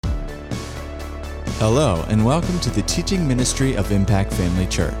Hello, and welcome to the teaching ministry of Impact Family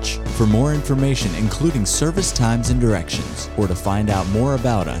Church. For more information, including service times and directions, or to find out more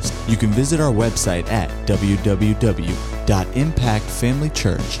about us, you can visit our website at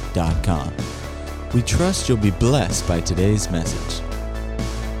www.impactfamilychurch.com. We trust you'll be blessed by today's message.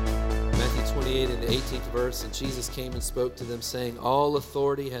 Matthew 28 and the 18th verse, and Jesus came and spoke to them, saying, "All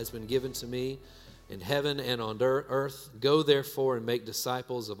authority has been given to me in heaven and on earth. Go therefore and make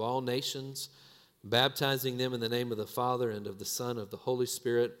disciples of all nations, baptizing them in the name of the Father and of the Son and of the Holy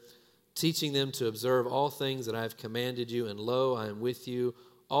Spirit, teaching them to observe all things that I have commanded you, and lo, I am with you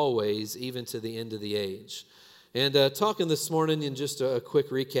always, even to the end of the age." And talking this morning, in just a quick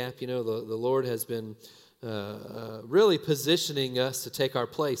recap, the Lord has been really positioning us to take our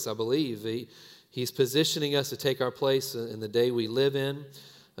place, I believe. He's positioning us to take our place in the day we live in.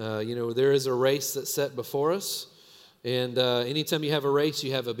 There is a race that's set before us. And anytime you have a race,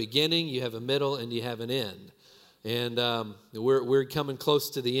 you have a beginning, you have a middle, and you have an end. And we're coming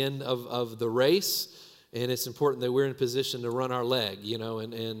close to the end of the race, and it's important that we're in position to run our leg,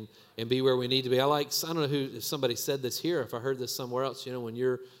 and be where we need to be. I don't know if somebody said this here, if I heard this somewhere else,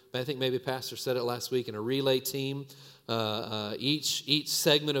 when I think maybe Pastor said it last week, in a relay team, each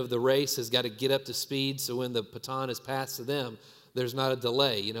segment of the race has got to get up to speed, so when the baton is passed to them, there's not a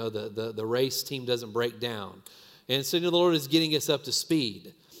delay. The race team doesn't break down. And so the Lord is getting us up to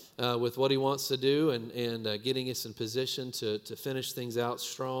speed with what He wants to do, and getting us in position to finish things out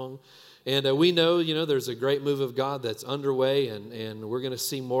strong. And we know, there's a great move of God that's underway, and we're going to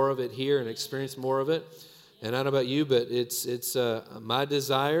see more of it here and experience more of it. And I don't know about you, but it's my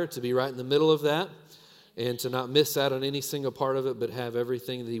desire to be right in the middle of that, and to not miss out on any single part of it, but have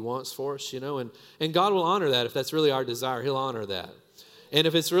everything that He wants for us, And God will honor that. If that's really our desire, He'll honor that. And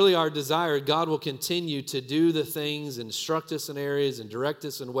if it's really our desire, God will continue to do the things, instruct us in areas, and direct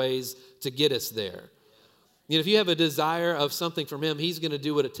us in ways to get us there. If you have a desire of something from Him, He's going to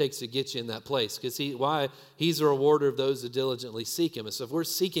do what it takes to get you in that place. Because He's a rewarder of those who diligently seek Him. And so if we're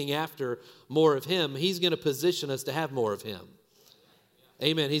seeking after more of Him, He's going to position us to have more of Him.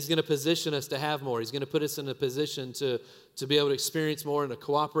 Amen. He's going to position us to have more. He's going to put us in a position to be able to experience more and to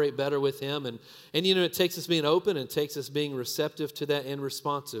cooperate better with Him. And it takes us being open, and takes us being receptive to that and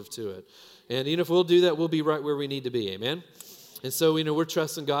responsive to it. And if we'll do that, we'll be right where we need to be. Amen. And so we're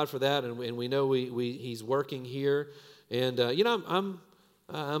trusting God for that, and we know He's working here. And I'm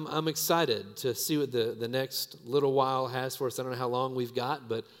excited to see what the next little while has for us. I don't know how long we've got,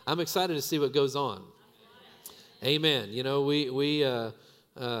 but I'm excited to see what goes on. Amen.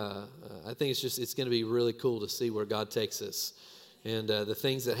 I think it's going to be really cool to see where God takes us, and the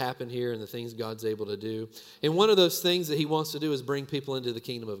things that happen here, and the things God's able to do. And one of those things that He wants to do is bring people into the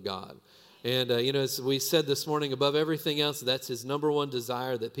kingdom of God. And, as we said this morning, above everything else, that's His number one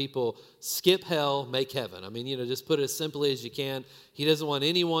desire, that people skip hell, make heaven. Just put it as simply as you can. He doesn't want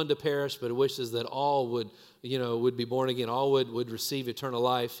anyone to perish, but wishes that all would be born again, all would receive eternal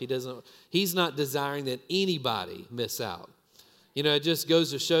life. He's not desiring that anybody miss out. It just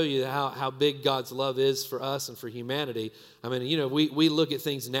goes to show you how big God's love is for us and for humanity. We look at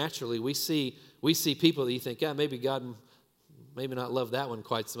things naturally. We see people that you think, maybe God maybe not love that one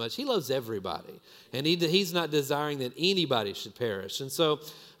quite so much. He loves everybody, and He's not desiring that anybody should perish. And so,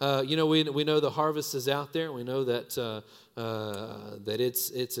 we know the harvest is out there. We know that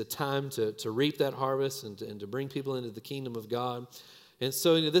it's a time to reap that harvest, and to bring people into the kingdom of God. And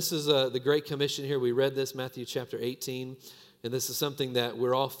so, this is the Great Commission here. We read this, Matthew chapter 18, and this is something that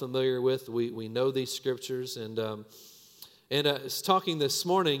we're all familiar with. We know these scriptures, and talking this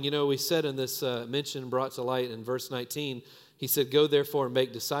morning, we said in this mention brought to light in verse 19, He said, "Go therefore and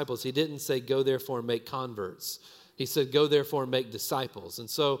make disciples." He didn't say, "Go therefore and make converts." He said, "Go therefore and make disciples." And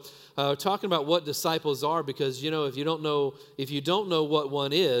so, talking about what disciples are, because if you don't know what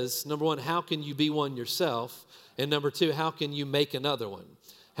one is, number one, how can you be one yourself? And number two, how can you make another one?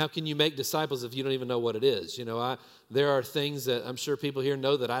 How can you make disciples if you don't even know what it is? There are things that I'm sure people here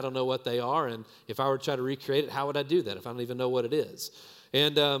know that I don't know what they are, and if I were to try to recreate it, how would I do that if I don't even know what it is?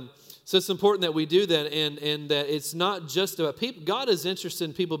 And so it's important that we do that, and that it's not just about people. God is interested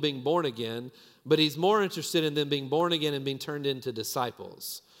in people being born again, but He's more interested in them being born again and being turned into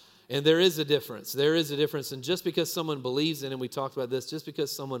disciples. And there is a difference. There is a difference. And just because someone believes in, and we talked about this, just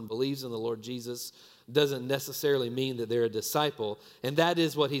because someone believes in the Lord Jesus doesn't necessarily mean that they're a disciple. And that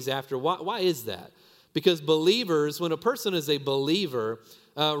is what He's after. Why is that? Because believers, when a person is a believer,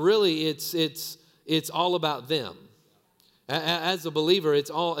 really it's all about them. As a believer, it's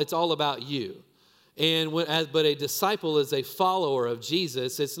all about you. But a disciple is a follower of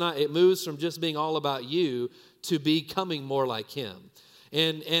Jesus. It moves from just being all about you to becoming more like Him.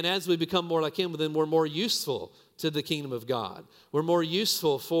 And as we become more like him, then we're more useful to the kingdom of God. We're more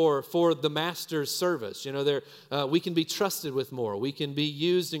useful for the master's service. We can be trusted with more. We can be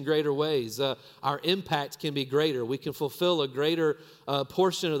used in greater ways. Our impact can be greater. We can fulfill a greater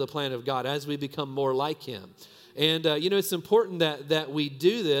portion of the plan of God as we become more like him. And, it's important that we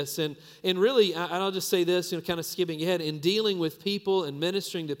do this. And really, I'll just say this, kind of skipping ahead, in dealing with people and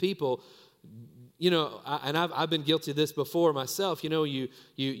ministering to people, and I've been guilty of this before myself.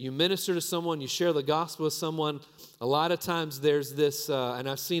 You minister to someone, you share the gospel with someone. A lot of times there's this, and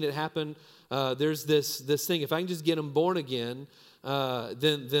I've seen it happen. There's this thing. If I can just get them born again,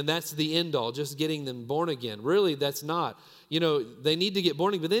 then that's the end all. Just getting them born again. Really, that's not. They need to get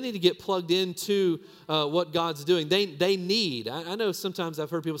born again, but they need to get plugged into what God's doing. They need. I know sometimes I've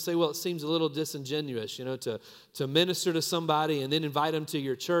heard people say, well, it seems a little disingenuous, to minister to somebody and then invite them to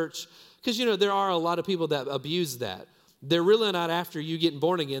your church. Because, there are a lot of people that abuse that. They're really not after you getting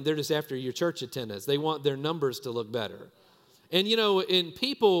born again. They're just after your church attendance. They want their numbers to look better. And, and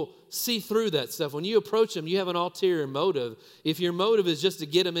people see through that stuff. When you approach them, you have an ulterior motive. If your motive is just to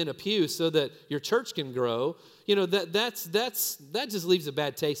get them in a pew so that your church can grow, that just leaves a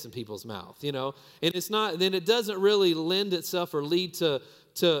bad taste in people's mouth, And it's not, then it doesn't really lend itself or lead to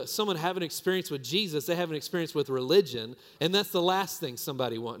someone having an experience with Jesus. They have an experience with religion, and that's the last thing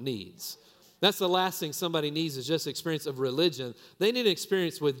somebody needs. That's the last thing somebody needs is just experience of religion. They need an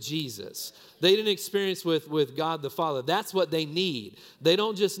experience with Jesus. They need an experience with God the Father. That's what they need. They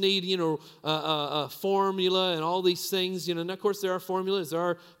don't just need, a formula and all these things. And of course there are formulas, there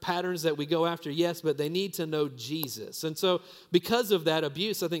are patterns that we go after, yes, but they need to know Jesus. And so because of that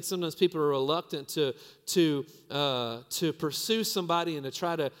abuse, I think sometimes people are reluctant to pursue somebody and to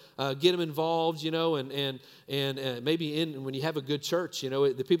try to get them involved, and maybe when you have a good church,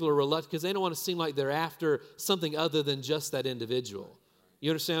 the people are reluctant because they don't want to seem like they're after something other than just that individual.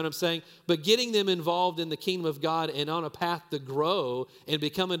 You understand what I'm saying? But getting them involved in the kingdom of God and on a path to grow and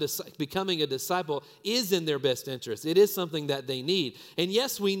becoming a disciple is in their best interest. It is something that they need. And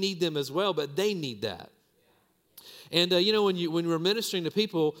yes, we need them as well, but they need that. And, when we're ministering to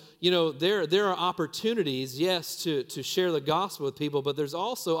people, there are opportunities, yes, to share the gospel with people, but there's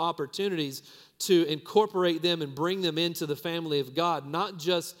also opportunities to incorporate them and bring them into the family of God, not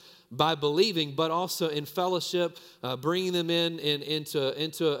just by believing, but also in fellowship, bringing them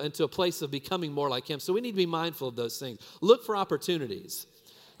into a place of becoming more like him. So we need to be mindful of those things. Look for opportunities.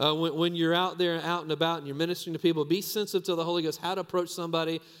 When you're out there, out and about, and you're ministering to people, be sensitive to the Holy Ghost, how to approach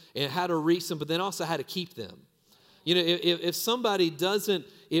somebody and how to reach them, but then also how to keep them. If somebody doesn't,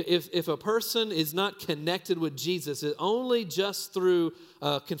 if a person is not connected with Jesus, it's only just through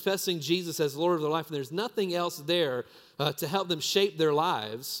confessing Jesus as Lord of their life, and there's nothing else there to help them shape their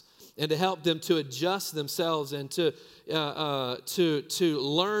lives and to help them to adjust themselves and to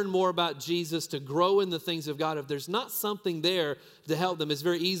learn more about Jesus, to grow in the things of God. If there's not something there to help them, it's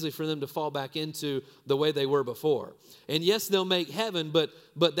very easy for them to fall back into the way they were before. And yes, they'll make heaven, but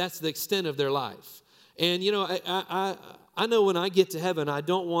that's the extent of their life. And, I know when I get to heaven, I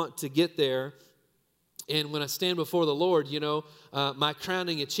don't want to get there. And when I stand before the Lord, my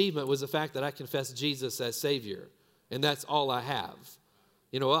crowning achievement was the fact that I confessed Jesus as Savior. And that's all I have.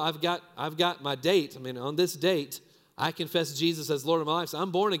 I've got my date. On this date, I confess Jesus as Lord of my life. So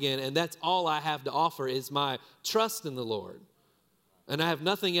I'm born again, and that's all I have to offer is my trust in the Lord. And I have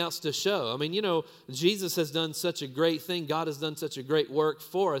nothing else to show. Jesus has done such a great thing. God has done such a great work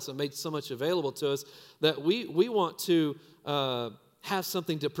for us and made so much available to us that we want to have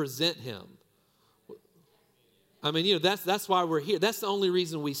something to present him. That's why we're here. That's the only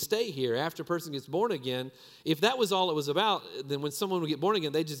reason we stay here after a person gets born again. If that was all it was about, then when someone would get born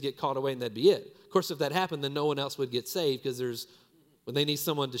again, they'd just get caught away and that'd be it. Of course, if that happened, then no one else would get saved because they need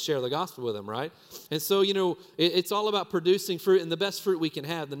someone to share the gospel with them, right? And so, it's all about producing fruit, and the best fruit we can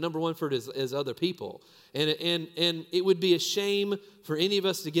have, the number one fruit is other people. And it would be a shame for any of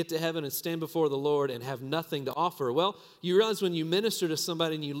us to get to heaven and stand before the Lord and have nothing to offer. Well, you realize when you minister to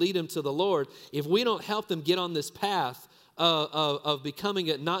somebody and you lead them to the Lord, if we don't help them get on this path of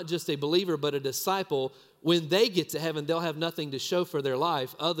becoming not just a believer but a disciple, when they get to heaven, they'll have nothing to show for their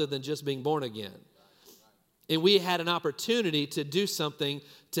life other than just being born again. And we had an opportunity to do something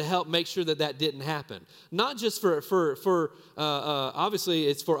to help make sure that didn't happen. Not just for obviously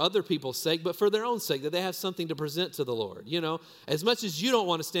it's for other people's sake, but for their own sake, that they have something to present to the Lord. As much as you don't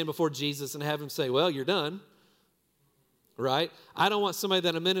want to stand before Jesus and have him say, well, you're done, right? I don't want somebody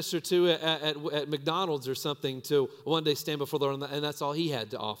that I minister to at McDonald's or something to one day stand before the Lord and that's all he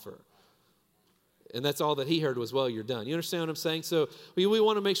had to offer. And that's all that he heard was, well, you're done. You understand what I'm saying? So we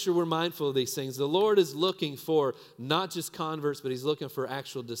want to make sure we're mindful of these things. The Lord is looking for not just converts, but he's looking for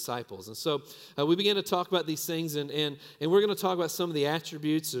actual disciples. And so we began to talk about these things, and we're going to talk about some of the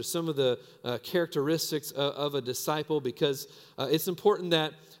attributes or some of the characteristics of a disciple, because it's important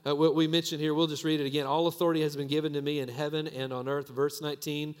that what we mentioned here, we'll just read it again. All authority has been given to me in heaven and on earth. Verse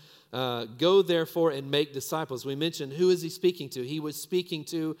 19, go therefore and make disciples. We mentioned, who is he speaking to? He was speaking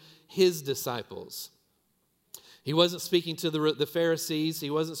to his disciples. He wasn't speaking to the Pharisees.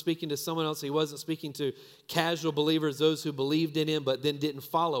 He wasn't speaking to someone else. He wasn't speaking to casual believers, those who believed in him but then didn't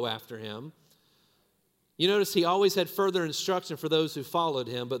follow after him. You notice he always had further instruction for those who followed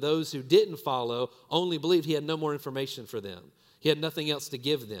him, but those who didn't follow, only believed, he had no more information for them. He had nothing else to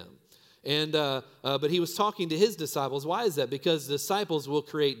give them. And but he was talking to his disciples. Why is that? Because disciples will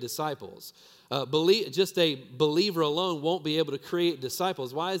create disciples. Just a believer alone won't be able to create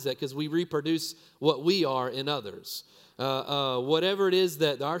disciples. Why is that? Because we reproduce what we are in others. Whatever it is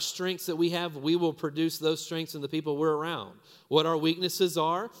that our strengths that we have, we will produce those strengths in the people we're around. What our weaknesses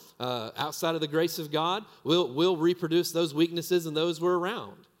are, outside of the grace of God, we'll reproduce those weaknesses in those we're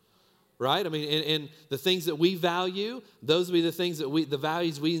around. Right? I mean, and the things that we value, those will be the things the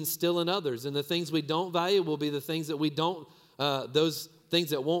values we instill in others. And the things we don't value will be the things that we don't, those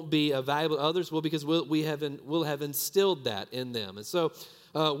things that won't be valuable to others will, because we'll have instilled that in them. And so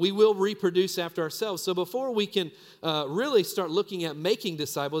we will reproduce after ourselves. So before we can really start looking at making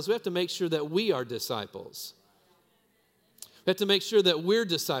disciples, we have to make sure that we are disciples. We have to make sure that we're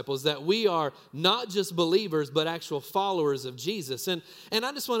disciples, that we are not just believers, but actual followers of Jesus. And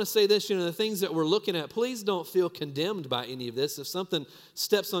I just want to say this, the things that we're looking at, please don't feel condemned by any of this. If something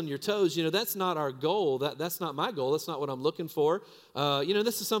steps on your toes, that's not our goal. That's not my goal. That's not what I'm looking for.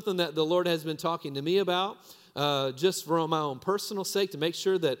 This is something that the Lord has been talking to me about, just for my own personal sake, to make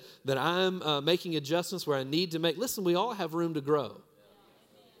sure that I'm making adjustments where I need to make. Listen, we all have room to grow.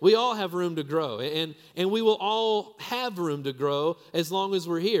 We all have room to grow, and we will all have room to grow as long as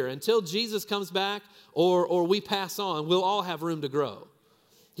we're here. Until Jesus comes back or we pass on, we'll all have room to grow.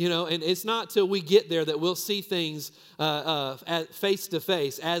 And it's not till we get there that we'll see things face to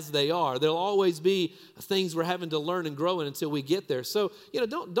face as they are. There'll always be things we're having to learn and grow in until we get there. So,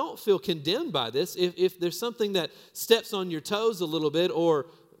 don't feel condemned by this. If there's something that steps on your toes a little bit, or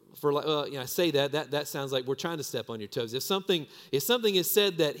I say that sounds like we're trying to step on your toes. If something is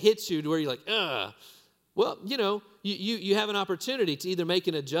said that hits you to where you're like, well, you have an opportunity to either make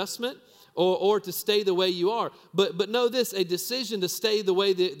an adjustment or to stay the way you are. But know this, a decision to stay the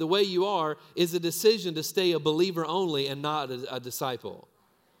way you are is a decision to stay a believer only and not a disciple.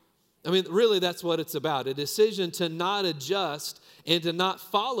 I mean, really, that's what it's about. A decision to not adjust and to not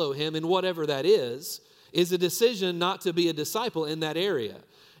follow him in whatever that is a decision not to be a disciple in that area.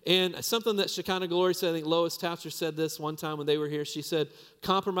 And something that Shekinah Glory said, I think Lois Tauscher said this one time when they were here. She said,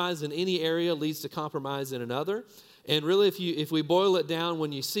 compromise in any area leads to compromise in another. And really, if we boil it down,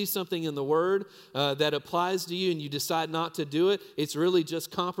 when you see something in the Word that applies to you and you decide not to do it, it's really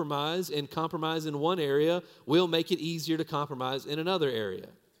just compromise. And compromise in one area will make it easier to compromise in another area.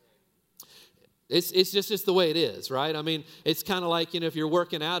 It's just the way it is, right? I mean, it's kind of like, if you're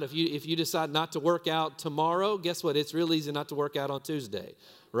working out, if you decide not to work out tomorrow, guess what? It's real easy not to work out on Tuesday,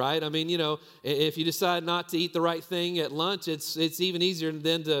 right? I mean, if you decide not to eat the right thing at lunch, it's even easier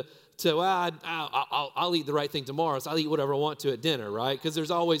than I'll eat the right thing tomorrow, so I'll eat whatever I want to at dinner, right? Because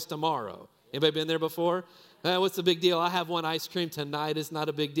there's always tomorrow. Anybody been there before? What's the big deal? I have one ice cream tonight. It's not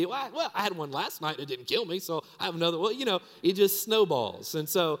a big deal. I had one last night. It didn't kill me, so I have another. Well, it just snowballs. And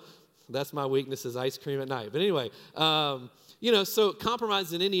so that's my weakness, is ice cream at night. But anyway, so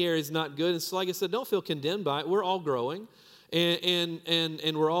compromise in any area is not good. And so, like I said, don't feel condemned by it. We're all growing, and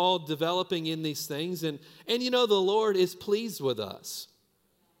we're all developing in these things. And the Lord is pleased with us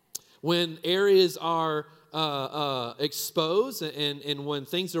when areas are exposed and when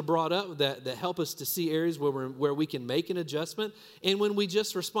things are brought up that help us to see areas where we can make an adjustment. And when we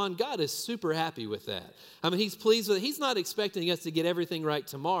just respond, God is super happy with that. I mean, he's pleased with it. He's not expecting us to get everything right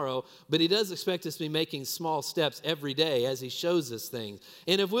tomorrow, but he does expect us to be making small steps every day as he shows us things.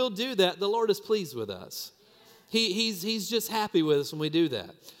 And if we'll do that, the Lord is pleased with us. He's just happy with us when we do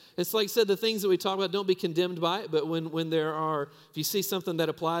that. It's like I said, the things that we talk about, don't be condemned by it, but when if you see something that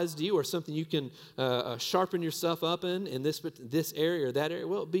applies to you or something you can sharpen yourself up in this area or that area,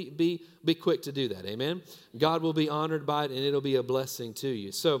 well, be quick to do that, amen? God will be honored by it, and it'll be a blessing to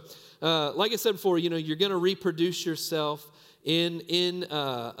you. So, like I said before, you're going to reproduce yourself in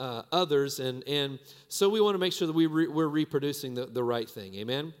others, and so we want to make sure that we're reproducing the right thing,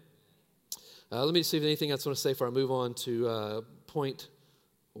 amen? Let me see if there's anything else I want to say before I move on to point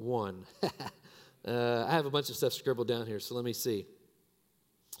 1. I have a bunch of stuff scribbled down here, so let me see.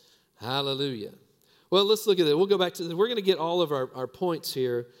 Hallelujah. Well, let's look at it. We'll go back to, we're going to get all of our points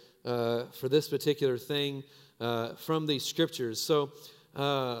here for this particular thing from these scriptures. So,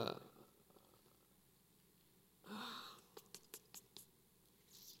 well,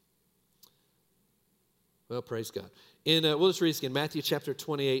 praise God. We'll just read this again, Matthew chapter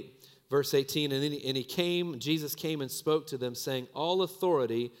 28, verse 18. And Jesus came and spoke to them, saying, all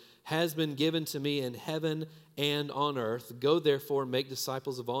authority has been given to me in heaven and on earth. Go therefore, make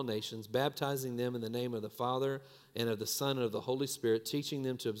disciples of all nations, baptizing them in the name of the Father and of the Son and of the Holy Spirit, teaching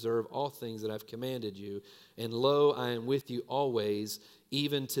them to observe all things that I've commanded you. And lo, I am with you always,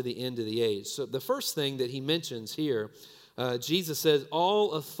 even to the end of the age. So the first thing that he mentions here, Jesus says,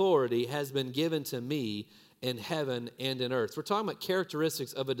 all authority has been given to me in heaven and in earth. We're talking about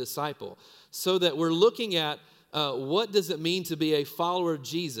characteristics of a disciple, so that we're looking at what does it mean to be a follower of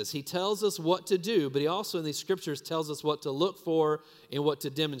Jesus. He tells us what to do, but he also in these scriptures tells us what to look for and what to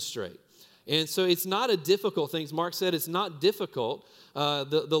demonstrate. And so it's not a difficult thing. As Mark said, it's not difficult.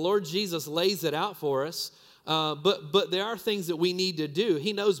 The Lord Jesus lays it out for us, but there are things that we need to do.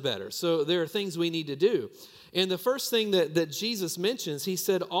 He knows better, so there are things we need to do. And the first thing that Jesus mentions, he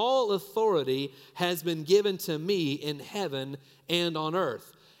said, all authority has been given to me in heaven and on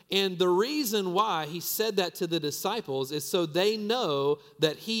earth. And the reason why he said that to the disciples is so they know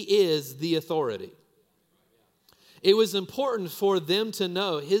that he is the authority. It was important for them to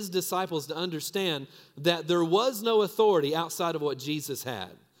know, his disciples to understand that there was no authority outside of what Jesus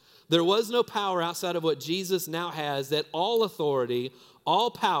had. There was no power outside of what Jesus now has, that all authority,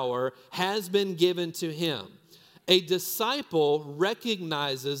 all power has been given to him. A disciple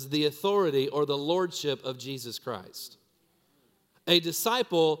recognizes the authority or the lordship of Jesus Christ. A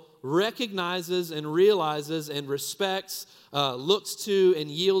disciple recognizes and realizes and respects, looks to and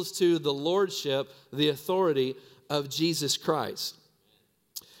yields to the lordship, the authority of Jesus Christ.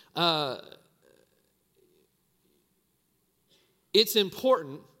 It's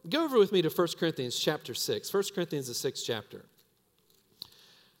important. Go over with me to 1 Corinthians chapter 6. 1 Corinthians, the 6th chapter.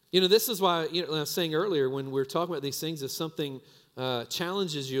 You know, this is why, I was saying earlier when we're talking about these things, if something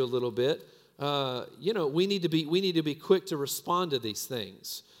challenges you a little bit, we need to be quick to respond to these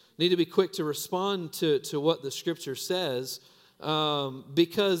things. Need to be quick to respond to what the Scripture says,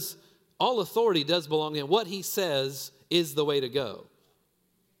 because all authority does belong to him. What he says is the way to go.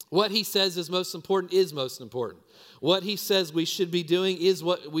 What he says is most important is most important. What he says we should be doing is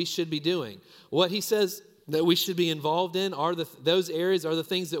what we should be doing. What he says that we should be involved in those areas are the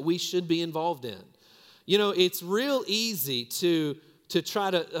things that we should be involved in. You know, it's real easy to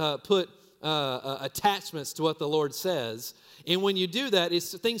try to put attachments to what the Lord says, and when you do that,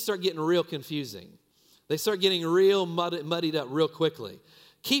 things start getting real confusing. They start getting real muddied up real quickly.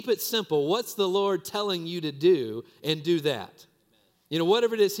 Keep it simple. What's the Lord telling you to do, and do that. You know,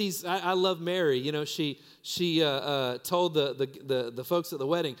 whatever it is, I love Mary. You know, she told the folks at the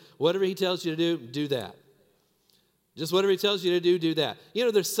wedding, whatever he tells you to do that. Just whatever he tells you to do that. You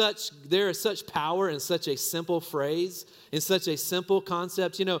know, there is such power in such a simple phrase, in such a simple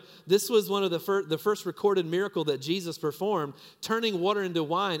concept. You know, this was one of the first recorded miracle that Jesus performed. Turning water into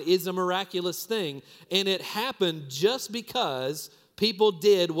wine is a miraculous thing, and it happened just because people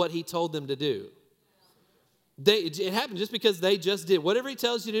did what he told them to do. It happened just because they just did. Whatever he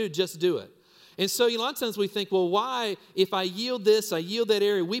tells you to do, just do it. And so a lot of times we think, well, why, if I yield this, I yield that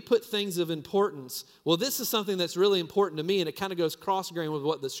area, we put things of importance. Well, this is something that's really important to me, and it kind of goes cross-grain with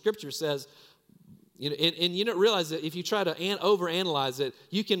what the Scripture says. You know, and you don't realize that if you try to overanalyze it,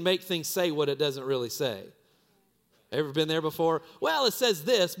 you can make things say what it doesn't really say. Ever been there before? Well, it says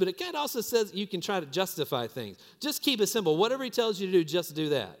this, but it kind of also says you can try to justify things. Just keep it simple. Whatever he tells you to do, just do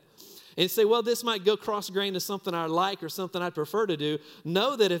that. And say, well, this might go cross-grain to something I like or something I prefer to do.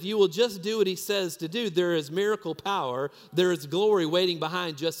 Know that if you will just do what he says to do, there is miracle power. There is glory waiting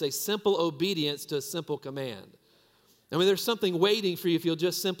behind just a simple obedience to a simple command. I mean, there's something waiting for you if you'll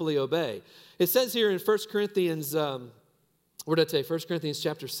just simply obey. It says here in 1 Corinthians, where did I tell you? 1 Corinthians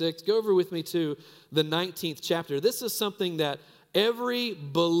chapter 6. Go over with me to the 19th chapter. This is something that every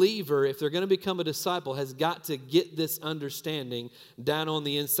believer, if they're going to become a disciple, has got to get this understanding down on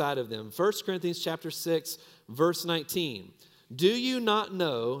the inside of them. 1 Corinthians chapter 6, verse 19. Do you not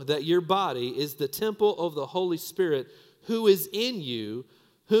know that your body is the temple of the Holy Spirit who is in you,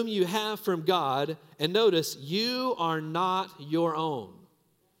 whom you have from God? And notice, you are not your own.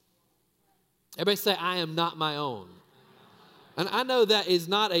 Everybody say, I am not my own. And I know that is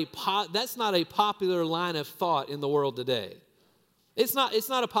that's not a popular line of thought in the world today. It's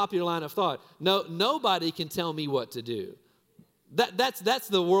not a popular line of thought. No, nobody can tell me what to do. That's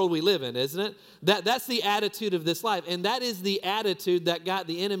the world we live in, isn't it? That's the attitude of this life. And that is the attitude that got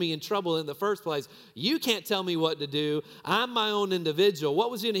the enemy in trouble in the first place. You can't tell me what to do. I'm my own individual.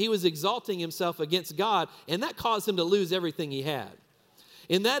 What was he doing? He was exalting himself against God, and that caused him to lose everything he had.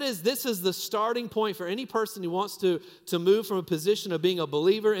 And this is the starting point for any person who wants to move from a position of being a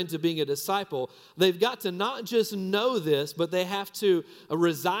believer into being a disciple. They've got to not just know this, but they have to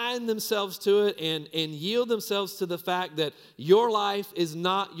resign themselves to it and yield themselves to the fact that your life is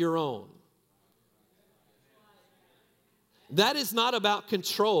not your own. That is not about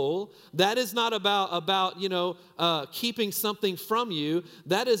control. That is not about keeping something from you.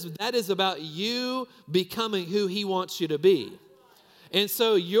 That is about you becoming who He wants you to be. And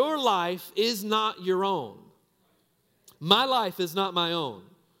so your life is not your own. My life is not my own.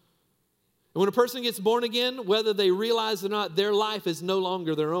 And when a person gets born again, whether they realize it or not, their life is no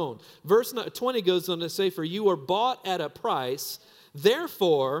longer their own. Verse 20 goes on to say, "For you were bought at a price,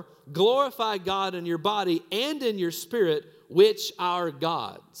 therefore glorify God in your body and in your spirit, which are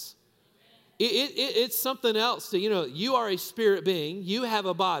God's." It's something else. You are a spirit being. You have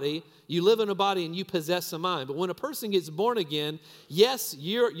a body. You live in a body and you possess a mind. But when a person gets born again, yes,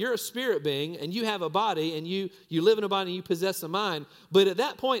 you're a spirit being and you have a body and you live in a body and you possess a mind. But at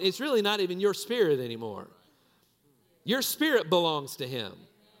that point, it's really not even your spirit anymore. Your spirit belongs to Him.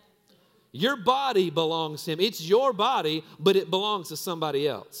 Your body belongs to Him. It's your body, but it belongs to somebody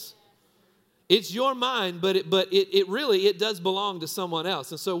else. It's your mind, but it really does belong to someone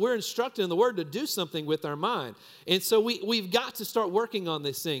else. And so we're instructed in the Word to do something with our mind. And so we've got to start working on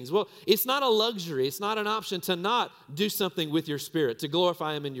these things. Well, it's not a luxury. It's not an option to not do something with your spirit, to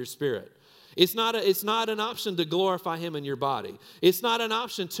glorify Him in your spirit. It's not an option to glorify Him in your body. It's not an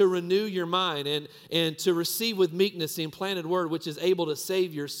option to renew your mind and to receive with meekness the implanted word which is able to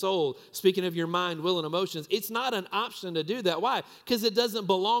save your soul. Speaking of your mind, will, and emotions, it's not an option to do that. Why? Because it doesn't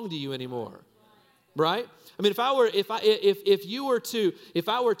belong to you anymore. Right? I mean, if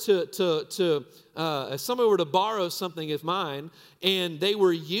somebody were to borrow something of mine and they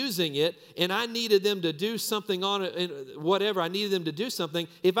were using it and I needed them to do something on it, and whatever, I needed them to do something,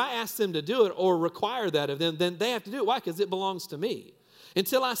 if I asked them to do it or require that of them, then they have to do it. Why? Because it belongs to me.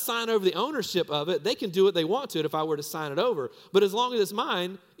 Until I sign over the ownership of it, they can do what they want to it if I were to sign it over. But as long as it's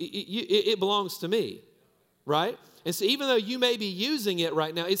mine, it belongs to me. Right? And so even though you may be using it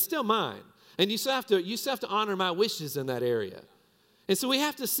right now, it's still mine. And you still have to honor my wishes in that area. And so we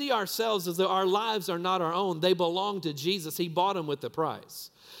have to see ourselves as though our lives are not our own. They belong to Jesus. He bought them with the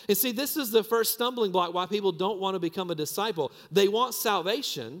price. And see, this is the first stumbling block why people don't want to become a disciple. They want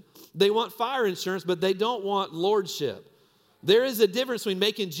salvation. They want fire insurance, but they don't want lordship. There is a difference between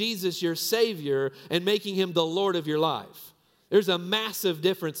making Jesus your Savior and making Him the Lord of your life. There's a massive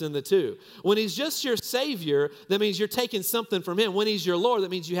difference in the two. When He's just your Savior, that means you're taking something from Him. When He's your Lord,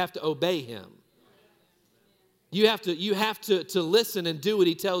 that means you have to obey Him. You have to listen and do what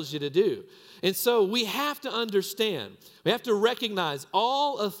He tells you to do. And so we have to understand, we have to recognize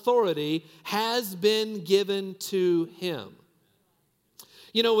all authority has been given to Him.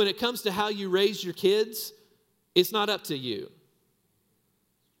 When it comes to how you raise your kids, it's not up to you.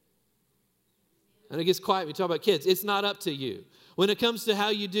 And it gets quiet when you talk about kids. It's not up to you. When it comes to how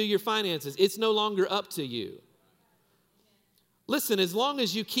you do your finances, it's no longer up to you. Listen, as long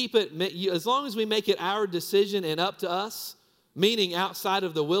as we make it our decision and up to us, meaning outside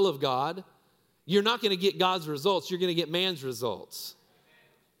of the will of God, you're not going to get God's results. You're going to get man's results.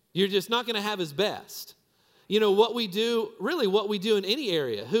 You're just not going to have His best. What we do in any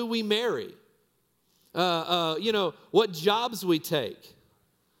area, who we marry, what jobs we take.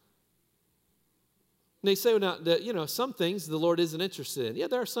 And they say, some things the Lord isn't interested in. Yeah,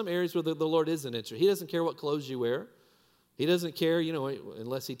 there are some areas where the Lord isn't interested. He doesn't care what clothes you wear. He doesn't care,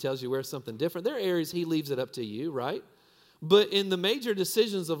 unless He tells you wear something different. There are areas He leaves it up to you, right? But in the major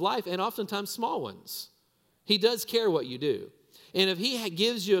decisions of life, and oftentimes small ones, He does care what you do. And if He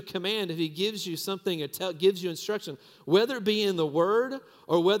gives you a command, if He gives you something, gives you instruction, whether it be in the Word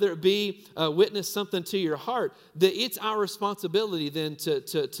or whether it be witness something to your heart, that it's our responsibility then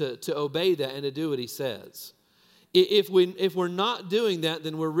to obey that and to do what He says. If we're not doing that,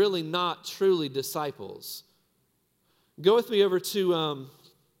 then we're really not truly disciples. Go with me over to.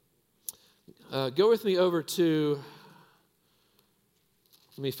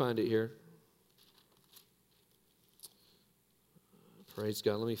 Let me find it here. Praise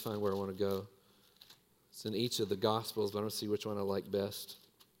God. Let me find where I want to go. It's in each of the Gospels, but I don't see which one I like best.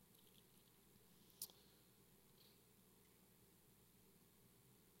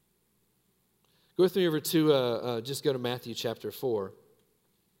 Go with me over to, just go to Matthew chapter 4.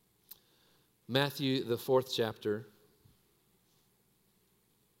 Matthew, the 4th chapter.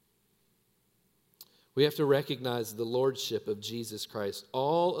 We have to recognize the lordship of Jesus Christ.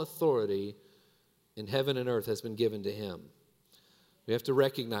 All authority in heaven and earth has been given to him. We have to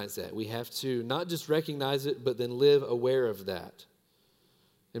recognize that. We have to not just recognize it, but then live aware of that.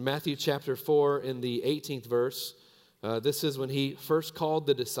 In Matthew chapter 4, in the 18th verse, this is when he first called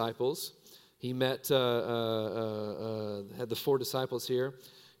the disciples. He met, had the 4 disciples here.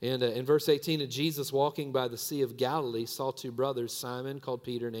 And in verse 18, and Jesus walking by the Sea of Galilee saw 2 brothers, Simon called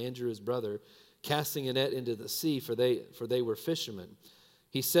Peter and Andrew his brother, casting a net into the sea, for they were fishermen.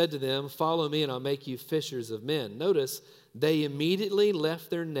 He said to them, follow me and I'll make you fishers of men. Notice, they immediately left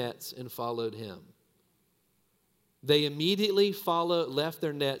their nets and followed him. They immediately left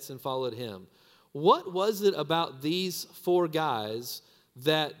their nets and followed him. What was it about these 4 guys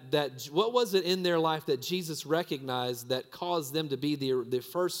what was it in their life that Jesus recognized that caused them to be the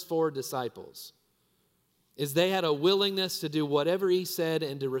first 4 disciples? Is they had a willingness to do whatever he said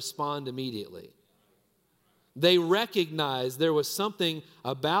and to respond immediately. They recognized there was something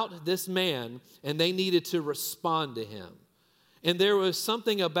about this man and they needed to respond to him. And there was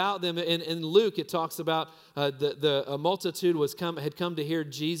something about them. In Luke, it talks about a multitude had come to hear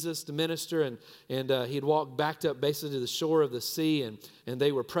Jesus to minister, and he'd walked backed up basically to the shore of the sea, and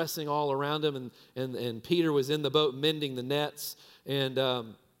they were pressing all around him, and Peter was in the boat mending the nets,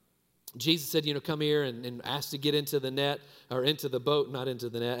 and Jesus said, come here, and asked to get into the net, or into the boat, not into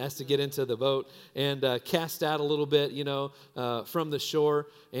the net, asked to get into the boat and cast out a little bit, from the shore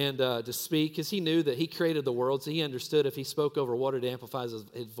and to speak, because he knew that he created the world, so he understood if he spoke over water to amplify his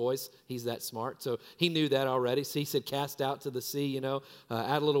voice, he's that smart. So he knew that already. So he said, cast out to the sea, out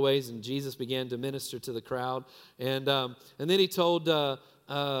a little ways, and Jesus began to minister to the crowd. And then he told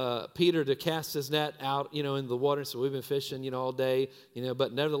Peter to cast his net out, in the water. So we've been fishing, all day,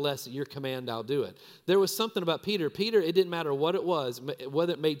 but nevertheless, at your command, I'll do it. There was something about Peter. Peter, it didn't matter what it was,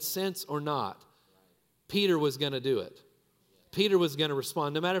 whether it made sense or not. Peter was going to do it. Peter was going to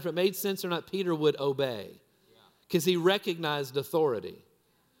respond. No matter if it made sense or not, Peter would obey because he recognized authority.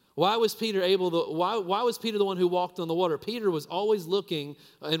 Why was Peter why was Peter the one who walked on the water? Peter was always looking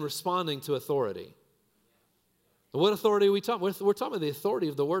and responding to authority. What authority are we talking about? We're talking about the authority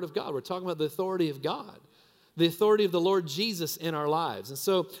of the Word of God. We're talking about the authority of God, the authority of the Lord Jesus in our lives. And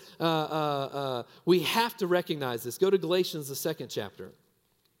so we have to recognize this. Go to Galatians, the 2nd chapter.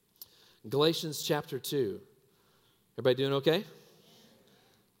 Galatians chapter 2. Everybody doing okay?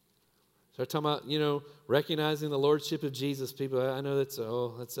 Start talking about, recognizing the lordship of Jesus. People, I know that's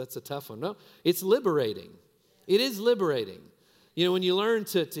a tough one. No, it's liberating. It is liberating. When you learn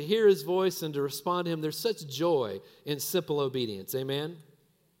to hear his voice and to respond to him, there's such joy in simple obedience. Amen?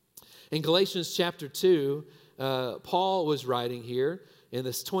 In Galatians chapter 2, Paul was writing here in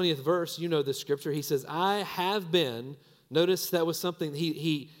this 20th verse. You know the scripture. He says, I have been, notice that was something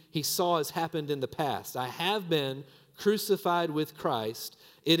he saw as happened in the past. I have been crucified with Christ.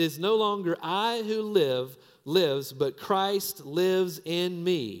 It is no longer I who lives, but Christ lives in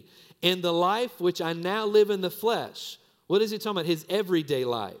me. In the life which I now live in the flesh. What is he talking about? His everyday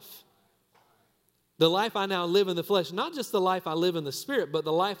life. The life I now live in the flesh. Not just the life I live in the spirit, but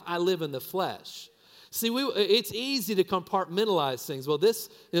the life I live in the flesh. See, it's easy to compartmentalize things. Well,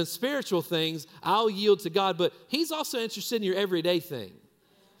 spiritual things, I'll yield to God, but he's also interested in your everyday thing.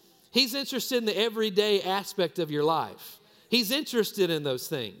 He's interested in the everyday aspect of your life. He's interested in those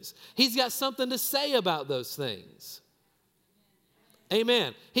things. He's got something to say about those things.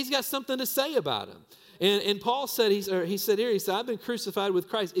 Amen. He's got something to say about them. And Paul said, he said, I've been crucified with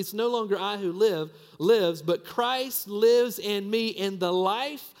Christ. It's no longer I who lives, but Christ lives in me. In the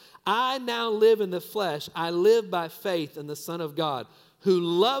life I now live in the flesh, I live by faith in the Son of God, who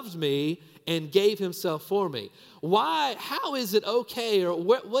loved me and gave himself for me. Why? How is it okay, or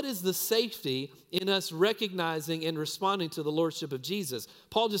what is the safety in us recognizing and responding to the lordship of Jesus?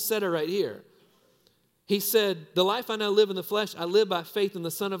 Paul just said it right here. He said, the life I now live in the flesh, I live by faith in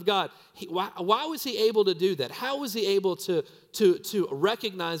the Son of God. Why was he able to do that? How was he able to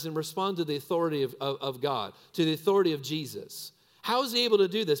recognize and respond to the authority of God, to the authority of Jesus? How was he able to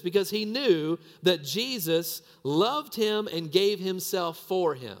do this? Because he knew that Jesus loved him and gave himself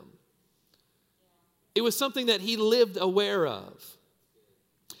for him. It was something that he lived aware of.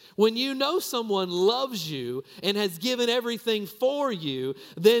 When you know someone loves you and has given everything for you,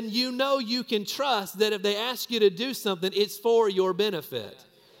 then you know you can trust that if they ask you to do something, it's for your benefit.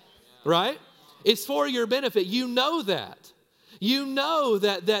 Right? It's for your benefit. You know that. You know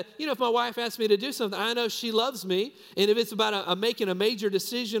that if my wife asks me to do something, I know she loves me. And if it's about making a major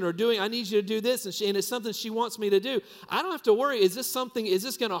decision or I need you to do this, and it's something she wants me to do, I don't have to worry, is this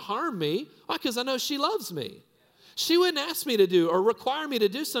going to harm me? Why? Because I know she loves me. She wouldn't ask me to do or require me to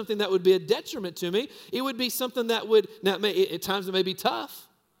do something that would be a detriment to me. It would be something that would, now at times it may be tough.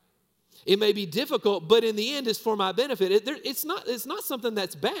 It may be difficult, but in the end, it's for my benefit. It's not something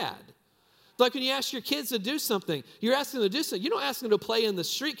that's bad. Like when you ask your kids to do something, you're asking them to do something. You don't ask them to play in the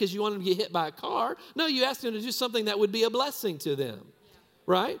street because you want them to get hit by a car. No, you ask them to do something that would be a blessing to them,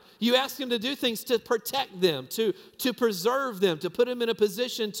 right? You ask them to do things to protect them, to preserve them, to put them in a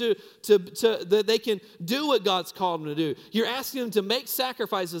position to that they can do what God's called them to do. You're asking them to make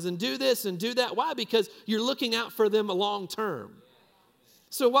sacrifices and do this and do that. Why? Because you're looking out for them long term.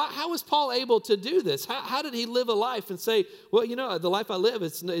 So how was Paul able to do this? How did he live a life and say, well, the life I live,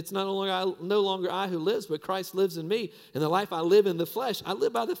 it's no longer I who lives, but Christ lives in me. And the life I live in the flesh, I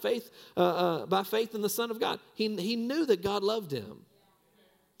live by faith in the Son of God. He knew that God loved him.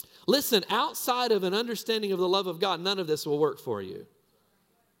 Listen, outside of an understanding of the love of God, none of this will work for you.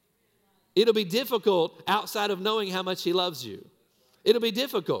 It'll be difficult outside of knowing how much he loves you. It'll be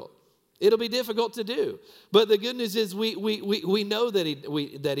difficult. It'll be difficult to do. But the good news is we know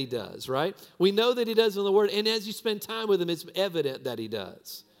that he does, right? We know that he does in the Word. And as you spend time with him, it's evident that he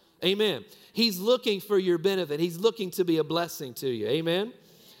does. Amen. He's looking for your benefit. He's looking to be a blessing to you. Amen.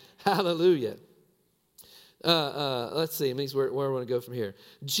 Hallelujah. Let's see. It means where I want to go from here.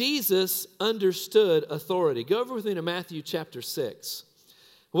 Jesus understood authority. Go over with me to Matthew chapter 6.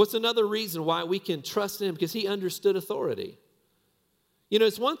 What's another reason why we can trust him? Because he understood authority.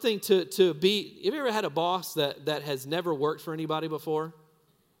 It's one thing to be, have you ever had a boss that has never worked for anybody before?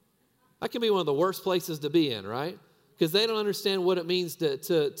 That can be one of the worst places to be in, right? Because they don't understand what it means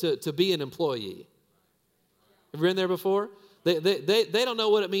to be an employee. Have you been there before? They don't know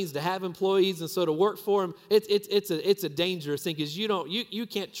what it means to have employees, and so to work for them, it's a dangerous thing because you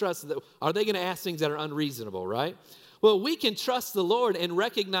can't trust that. Are they going to ask things that are unreasonable, right? Well, we can trust the Lord and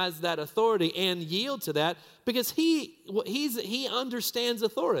recognize that authority and yield to that because he understands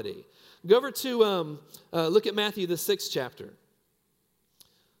authority. Go over to look at Matthew the 6th chapter.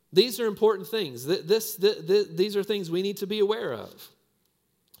 These are important things. These are things we need to be aware of.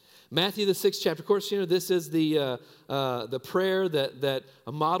 Matthew the 6th chapter. Of course, this is the prayer that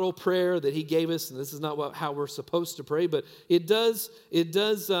a model prayer that he gave us, and this is not how we're supposed to pray, but it does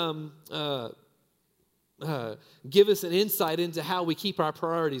give us an insight into how we keep our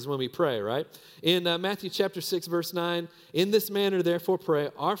priorities when we pray, right? In Matthew chapter 6, verse 9, in this manner, therefore, pray,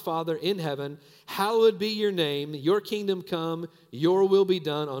 our Father in heaven, hallowed be your name, your kingdom come, your will be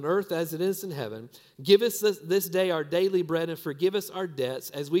done on earth as it is in heaven. Give us this day our daily bread and forgive us our debts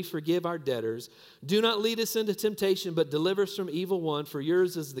as we forgive our debtors. Do not lead us into temptation, but deliver us from evil one. For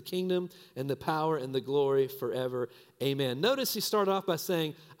yours is the kingdom and the power and the glory forever. Amen. Notice he started off by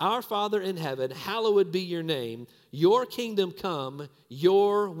saying, our Father in heaven, hallowed be your name. Your kingdom come,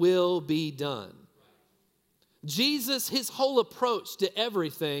 your will be done. Jesus, his whole approach to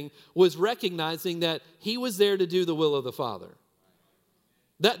everything was recognizing that he was there to do the will of the Father.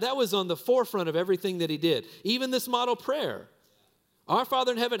 That was on the forefront of everything that he did. Even this model prayer. Our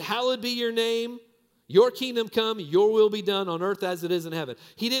Father in heaven, hallowed be your name. Your kingdom come, your will be done on earth as it is in heaven.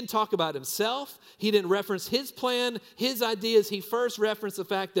 He didn't talk about himself. He didn't reference his plan, his ideas. He first referenced the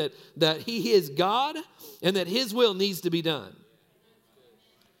fact that he is God and that his will needs to be done.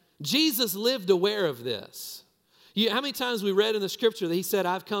 Jesus lived aware of this. How many times we read in the scripture that he said,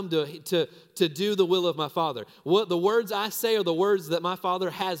 I've come to do the will of my Father. What the words I say are the words that my Father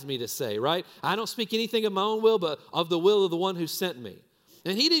has me to say, right? I don't speak anything of my own will, but of the will of the one who sent me.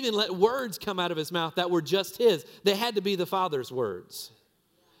 And he didn't even let words come out of his mouth that were just his. They had to be the Father's words.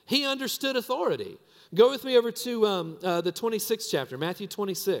 He understood authority. Go with me over to the 26th chapter, Matthew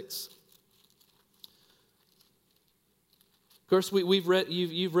 26. Of course,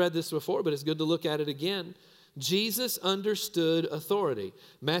 you've read this before, but it's good to look at it again. Jesus understood authority.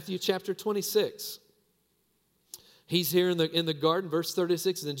 Matthew chapter 26. He's here in the garden, verse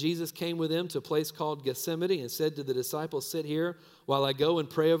 36. Then Jesus came with them to a place called Gethsemane and said to the disciples, sit here while I go and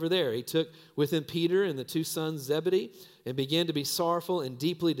pray over there. He took with him Peter and the two sons Zebedee and began to be sorrowful and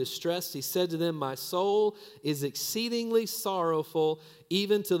deeply distressed. He said to them, my soul is exceedingly sorrowful,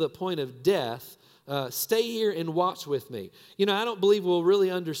 even to the point of death. Stay here and watch with me. I don't believe we'll really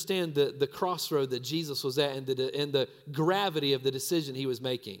understand the crossroad that Jesus was at and the gravity of the decision he was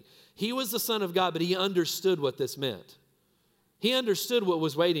making. He was the Son of God, but he understood what this meant. He understood what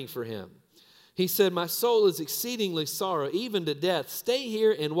was waiting for him. He said, my soul is exceedingly sorrow, even to death. Stay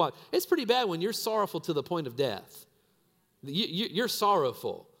here and watch. It's pretty bad when you're sorrowful to the point of death. You're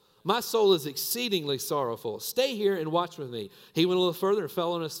sorrowful. My soul is exceedingly sorrowful. Stay here and watch with me. He went a little further and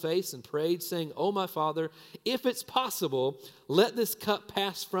fell on his face and prayed, saying, Oh, my Father, if it's possible, let this cup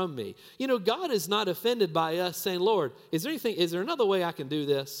pass from me. You know, God is not offended by us saying, Lord, is there another way I can do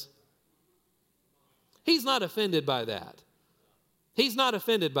this? He's not offended by that. He's not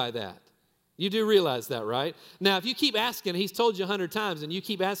offended by that. You do realize that, right? Now, if you keep asking, he's told you 100 times, and you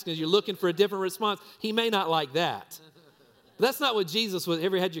keep asking as you're looking for a different response, he may not like that. That's not what Jesus was.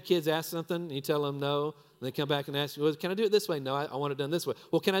 Ever had your kids ask something, and you tell them no, and they come back and ask you, well, can I do it this way? No, I want it done this way.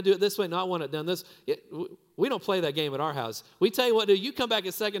 Well, can I do it this way? No, I want it done this. We don't play that game at our house. We tell you what to do. You come back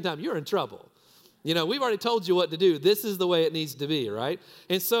a second time, you're in trouble. You know, we've already told you what to do. This is the way it needs to be, right?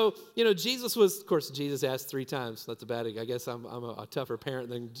 And so, you know, Jesus asked 3 times. That's about it. I guess I'm a tougher parent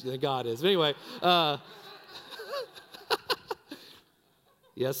than God is. But anyway,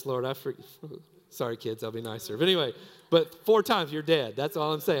 yes, Lord, sorry, kids, I'll be nicer. But anyway, but 4 times you're dead. That's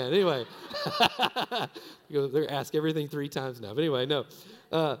all I'm saying. Anyway, they ask everything 3 times now. But anyway, no.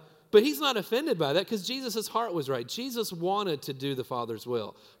 But he's not offended by that because Jesus' heart was right. Jesus wanted to do the Father's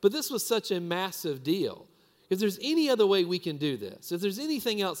will. But this was such a massive deal. If there's any other way we can do this, if there's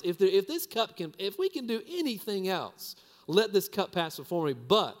anything else, if we can do anything else, let this cup pass before me.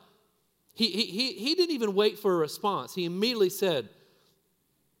 But he didn't even wait for a response. He immediately said,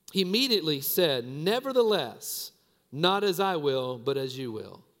 nevertheless, not as I will, but as you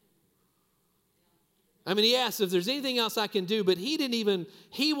will. I mean, he asked if there's anything else I can do, but he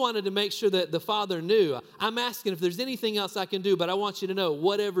wanted to make sure that the Father knew. I'm asking if there's anything else I can do, but I want you to know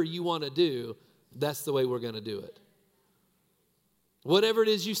whatever you want to do, that's the way we're going to do it. Whatever it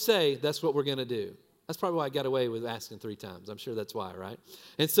is you say, that's what we're going to do. That's probably why I got away with asking 3 times. I'm sure that's why, right?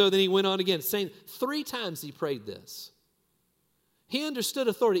 And so then he went on again, saying 3 times he prayed this. He understood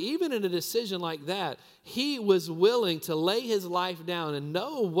authority. Even in a decision like that, he was willing to lay his life down and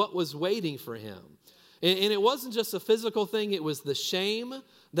know what was waiting for him. And it wasn't just a physical thing. It was the shame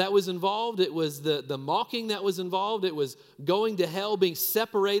that was involved. It was the mocking that was involved. It was going to hell, being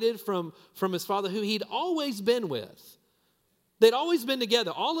separated from his Father, who he'd always been with. They'd always been together.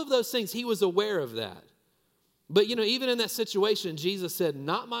 All of those things, he was aware of that. But, you know, even in that situation, Jesus said,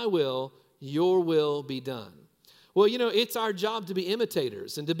 not my will, your will be done. Well, you know, it's our job to be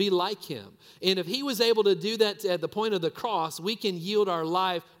imitators and to be like him. And if he was able to do that at the point of the cross, we can yield our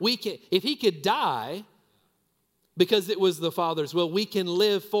life. If he could die because it was the Father's will, we can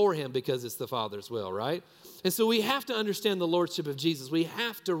live for him because it's the Father's will, right? And so we have to understand the lordship of Jesus. We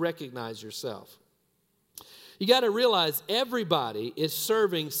have to recognize yourself. You got to realize everybody is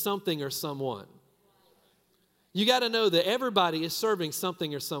serving something or someone. You got to know that everybody is serving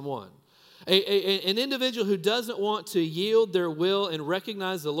something or someone. An individual who doesn't want to yield their will and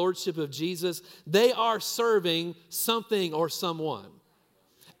recognize the lordship of Jesus, they are serving something or someone.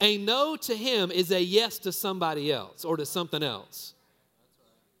 A no to him is a yes to somebody else or to something else.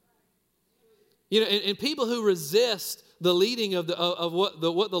 You know, and people who resist the leading of what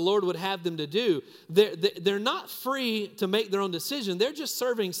the Lord would have them to do, they're not free to make their own decision. They're just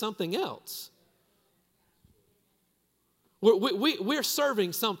serving something else. We're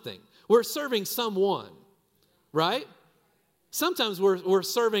serving something. We're serving someone, right? Sometimes we're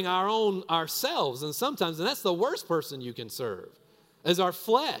serving ourselves, and that's the worst person you can serve, is our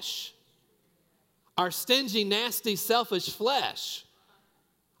flesh, our stingy, nasty, selfish flesh.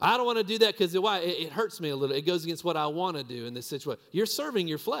 I don't want to do that because it hurts me a little. It goes against what I want to do in this situation. You're serving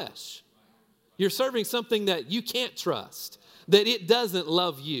your flesh. You're serving something that you can't trust, that it doesn't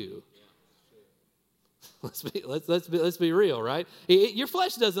love you. Let's be real, right? Your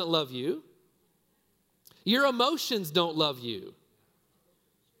flesh doesn't love you. Your emotions don't love you.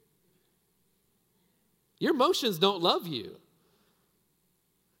 Your emotions don't love you.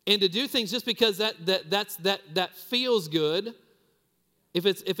 And to do things just because that feels good, if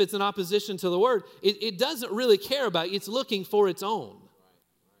it's in opposition to the word, it doesn't really care about you. It's looking for its own,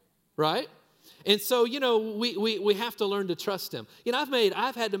 right? And so, you know, we have to learn to trust him. You know,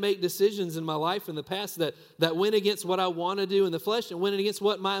 I've had to make decisions in my life in the past that went against what I want to do in the flesh and went against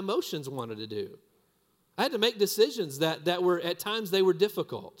what my emotions wanted to do. I had to make decisions that were, at times, they were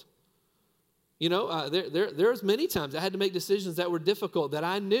difficult. You know, there's many times I had to make decisions that were difficult that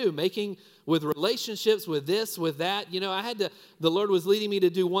I knew, making with relationships, with this, with that. You know, the Lord was leading me to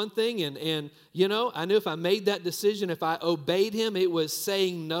do one thing, and you know, I knew if I made that decision, if I obeyed him, it was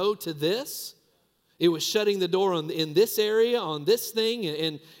saying no to this. It was shutting the door in this area, on this thing,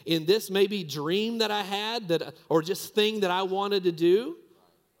 and in this maybe dream that I had, or just thing that I wanted to do,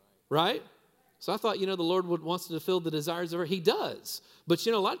 right? So I thought, the Lord wants to fulfill the desires of her. He does. But,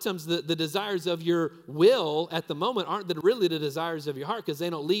 a lot of times the desires of your will at the moment aren't really the desires of your heart because they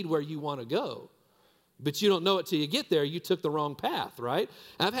don't lead where you want to go. But you don't know it till you get there. You took the wrong path, right?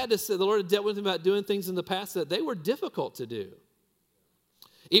 And I've had to say, the Lord had dealt with me about doing things in the past that they were difficult to do.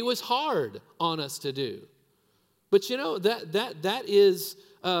 It was hard on us to do. But, that is,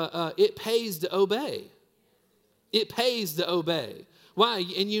 it pays to obey. It pays to obey. Why?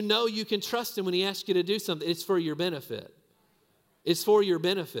 And you can trust him when he asks you to do something. It's for your benefit. It's for your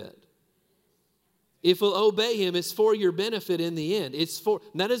benefit. If we'll obey him, it's for your benefit in the end.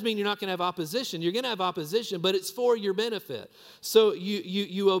 That doesn't mean you're not going to have opposition. You're going to have opposition, but it's for your benefit. So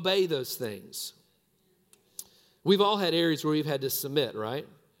you obey those things. We've all had areas where we've had to submit, right?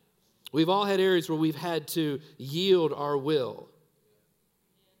 We've all had areas where we've had to yield our will.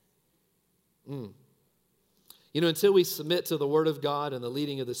 Until we submit to the Word of God and the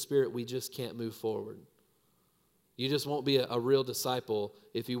leading of the Spirit, we just can't move forward. You just won't be a real disciple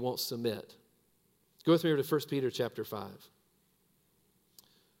if you won't submit. Go with me to 1 Peter chapter 5.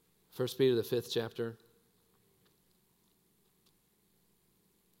 1 Peter, the 5th chapter.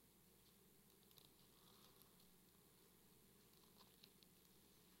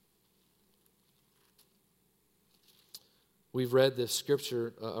 We've read this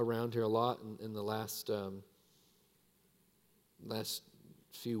scripture around here a lot in the last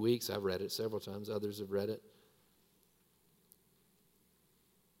few weeks. I've read it several times. Others have read it.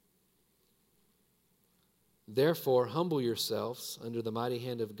 Therefore, humble yourselves under the mighty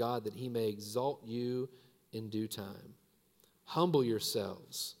hand of God that he may exalt you in due time. Humble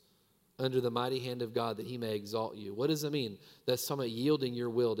yourselves under the mighty hand of God that he may exalt you. What does it mean? That's talking about yielding your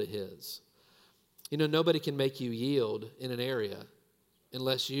will to his. Nobody can make you yield in an area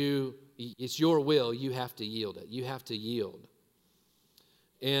unless it's your will, you have to yield it. You have to yield.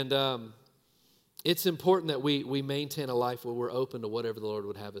 And it's important that we maintain a life where we're open to whatever the Lord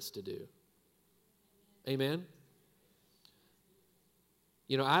would have us to do. Amen?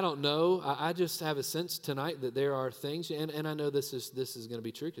 I don't know. I just have a sense tonight that there are things, and I know this is going to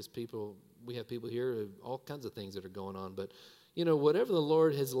be true because we have people here, all kinds of things that are going on, but whatever the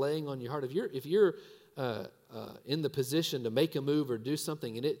Lord is laying on your heart, if you're in the position to make a move or do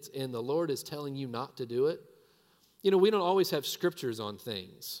something and the Lord is telling you not to do it, we don't always have scriptures on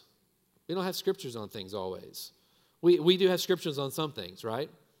things. We don't have scriptures on things always. We do have scriptures on some things,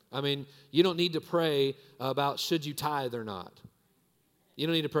 right? I mean, you don't need to pray about should you tithe or not. You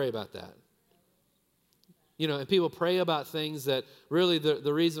don't need to pray about that. And people pray about things that really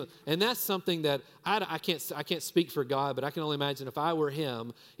the reason, and that's something that I can't speak for God, but I can only imagine if I were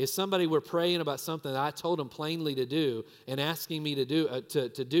him, if somebody were praying about something that I told him plainly to do and asking me to do,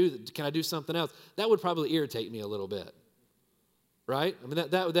 can I do something else? That would probably irritate me a little bit, right? I mean,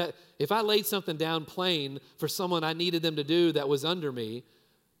 that if I laid something down plain for someone I needed them to do that was under me,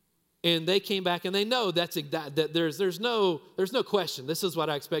 and they came back and they know that there's no question. This is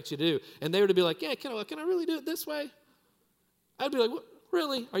what I expect you to do. And they were to be like, yeah, can I really do it this way? I'd be like, what,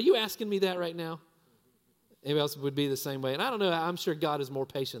 really? Are you asking me that right now? Anybody else would be the same way. And I don't know. I'm sure God is more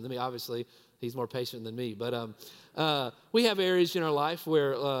patient than me. Obviously, he's more patient than me. But we have areas in our life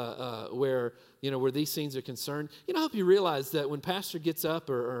where these things are concerned. I hope you realize that when Pastor gets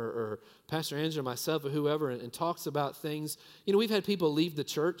up or Pastor Andrew or myself or whoever and talks about things, we've had people leave the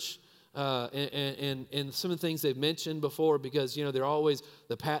church. And some of the things they've mentioned before because, they're always,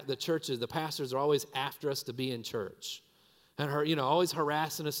 the churches, the pastors are always after us to be in church. And, always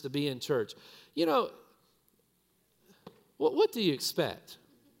harassing us to be in church. What do you expect?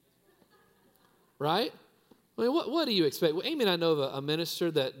 Right? I mean, what do you expect? Well, Amy and I know of a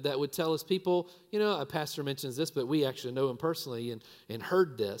minister that would tell us people, a pastor mentions this, but we actually know him personally and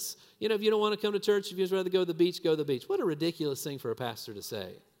heard this. If you don't want to come to church, if you'd rather go to the beach, go to the beach. What a ridiculous thing for a pastor to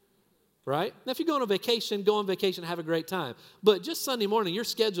say. Right? Now, if you're going on vacation, have a great time. But just Sunday morning, you're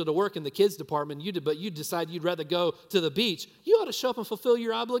scheduled to work in the kids department, but you decide you'd rather go to the beach. You ought to show up and fulfill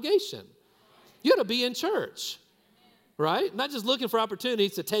your obligation. You ought to be in church. Right? Not just looking for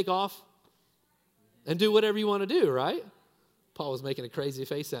opportunities to take off and do whatever you want to do, right? Paul was making a crazy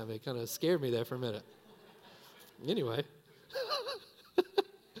face at me. It kind of scared me there for a minute. Anyway.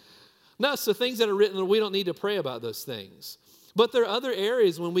 No, so things that are written, we don't need to pray about those things. But there are other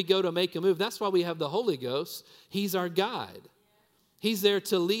areas when we go to make a move. That's why we have the Holy Ghost. He's our guide. He's there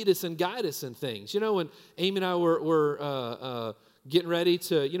to lead us and guide us in things. When Amy and I were getting ready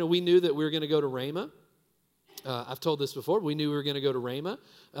to, we knew that we were going to go to Rhema. I've told this before. We knew we were going to go to Rhema.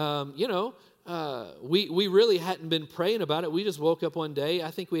 we really hadn't been praying about it. We just woke up one day.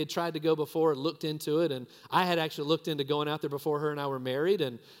 I think we had tried to go before, looked into it, and I had actually looked into going out there before her and I were married,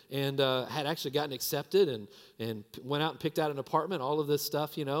 and had actually gotten accepted, and went out and picked out an apartment, all of this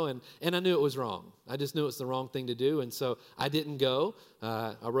stuff, and I knew it was wrong. I just knew it was the wrong thing to do, and so I didn't go.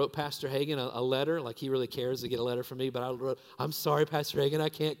 I wrote Pastor Hagen a letter, like he really cares to get a letter from me, but I wrote, "I'm sorry, Pastor Hagen, I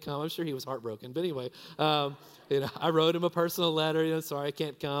can't come." I'm sure he was heartbroken, but anyway, I wrote him a personal letter, sorry I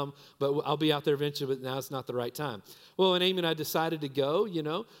can't come, but I'll be out there eventually, but now it's not the right time. Well, when Amy and I decided to go,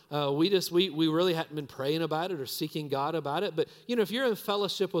 we really hadn't been praying about it or seeking God about it, but, if you're in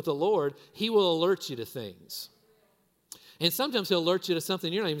fellowship with the Lord, He will alert you to things. And sometimes He'll alert you to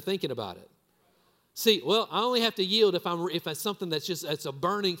something you're not even thinking about it. See, well, I only have to yield if it's something that's a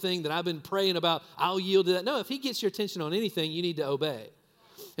burning thing that I've been praying about, I'll yield to that. No, if He gets your attention on anything, you need to obey.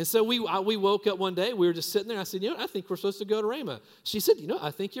 And so we woke up one day, we were just sitting there, I said, I think we're supposed to go to Ramah. She said,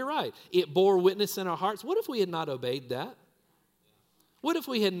 I think you're right. It bore witness in our hearts. What if we had not obeyed that? What if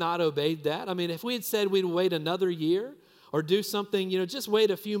we had not obeyed that? I mean, if we had said we'd wait another year or do something, just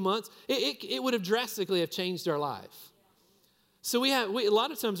wait a few months, it would have drastically have changed our life. So a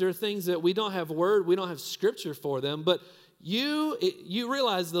lot of times there are things that we don't have word, we don't have scripture for them, but you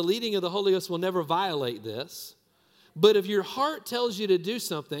realize the leading of the Holy Ghost will never violate this. But if your heart tells you to do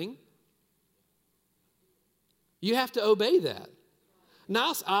something, you have to obey that.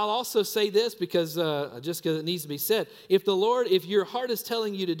 Now, I'll also say this because it needs to be said. If your heart is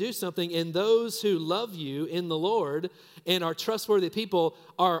telling you to do something, and those who love you in the Lord and are trustworthy people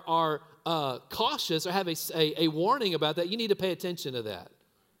are cautious or have a warning about that, you need to pay attention to that.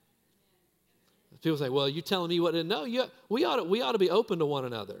 People say, "Well, you're telling me what to know." We ought to be open to one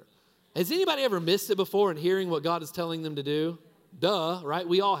another. Has anybody ever missed it before in hearing what God is telling them to do? Duh, right?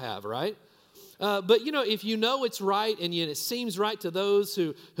 We all have, right? But, if you know it's right and it seems right to those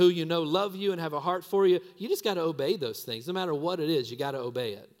who love you and have a heart for you, you just got to obey those things. No matter what it is, you got to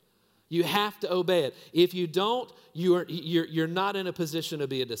obey it. You have to obey it. If you don't, you're not in a position to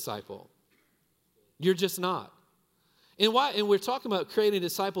be a disciple. You're just not. And we're talking about creating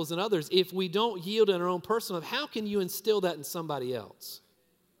disciples in others. If we don't yield in our own personal life, how can you instill that in somebody else?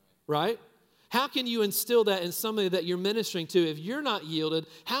 Right? How can you instill that in somebody that you're ministering to? If you're not yielded,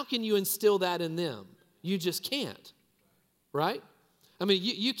 how can you instill that in them? You just can't. Right? I mean,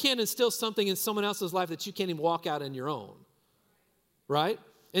 you can't instill something in someone else's life that you can't even walk out in your own. Right?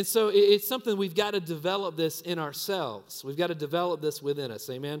 And so it's something we've got to develop this in ourselves. We've got to develop this within us,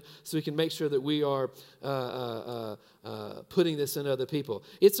 amen? So we can make sure that we are putting this in other people.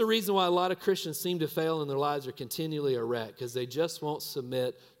 It's the reason why a lot of Christians seem to fail in their lives or continually are wrecked, because they just won't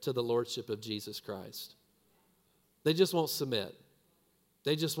submit to the lordship of Jesus Christ. They just won't submit.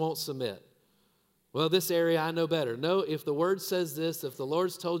 They just won't submit. Well, this area I know better. No, if the word says this, if the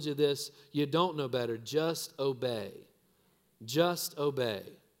Lord's told you this, you don't know better. Just obey. Just obey.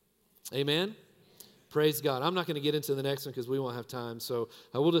 Amen? Praise God. I'm not going to get into the next one because we won't have time, so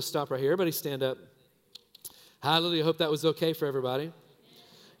we'll just stop right here. Everybody stand up. Hallelujah. I hope that was okay for everybody.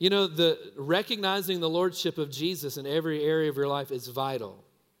 The recognizing the lordship of Jesus in every area of your life is vital.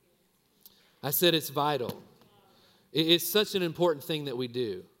 I said it's vital. It's such an important thing that we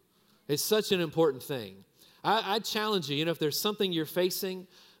do. It's such an important thing. I challenge you, if there's something you're facing,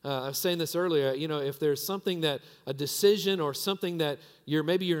 I was saying this earlier, if there's something a decision or something that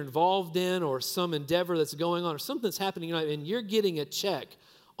maybe you're involved in, or some endeavor that's going on, or something that's happening, and you're getting a check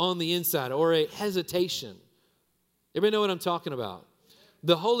on the inside or a hesitation. Everybody know what I'm talking about?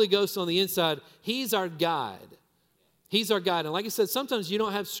 The Holy Ghost on the inside, He's our guide. He's our guide. And like I said, sometimes you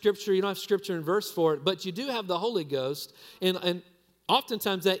don't have scripture and verse for it, but you do have the Holy Ghost. And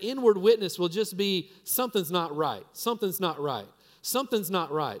oftentimes that inward witness will just be, something's not right. Something's not right. Something's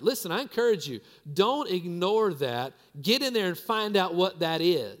not right. Listen, I encourage you, don't ignore that. Get in there and find out what that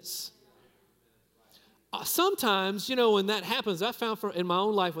is. Sometimes, when that happens, I found in my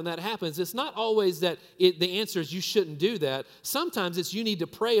own life when that happens, it's not always that the answer is you shouldn't do that. Sometimes it's you need to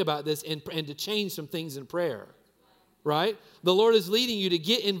pray about this and to change some things in prayer. Right? The Lord is leading you to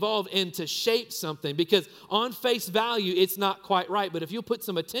get involved and to shape something, because on face value, it's not quite right. But if you put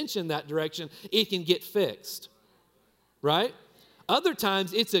some attention in that direction, it can get fixed. Right? Other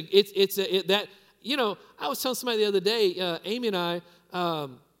times, I was telling somebody the other day, Amy and I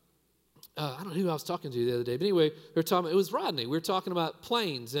don't know who I was talking to the other day, but anyway, it was Rodney. We were talking about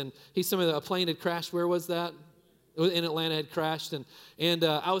planes, and he told me that a plane had crashed. Where was that? In Atlanta, had crashed, and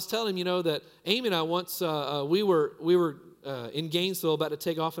I was telling him, that Amy and I once we were in Gainesville about to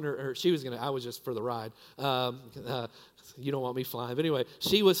take off, and she was I was just for the ride. You don't want me flying. But anyway,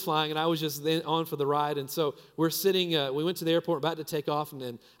 she was flying, and I was just on for the ride. And so we're sitting, we went to the airport, about to take off,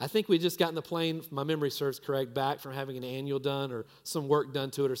 and I think we just gotten the plane, if my memory serves correct, back from having an annual done or some work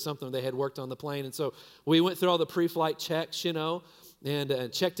done to it or something. They had worked on the plane. And so we went through all the pre-flight checks,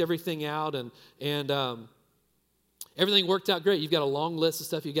 and checked everything out, and everything worked out great. You've got a long list of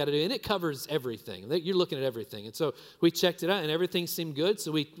stuff you got to do, and it covers everything. You're looking at everything. And so we checked it out, and everything seemed good.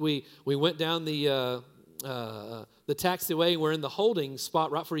 So we went down the taxiway. We're in the holding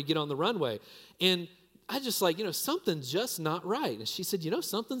spot right before you get on the runway. And I just something's just not right. And she said,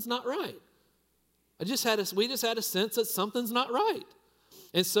 something's not right. We just had a sense that something's not right.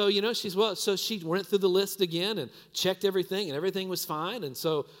 And so, so she went through the list again and checked everything, and everything was fine. And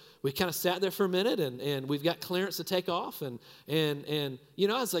so we kind of sat there for a minute, and we've got clearance to take off. And I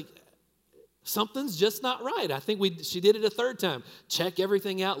was like, something's just not right. I think she did it a third time. Check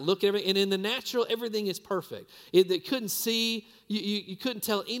everything out, look at everything. And in the natural, everything is perfect. They couldn't see, you couldn't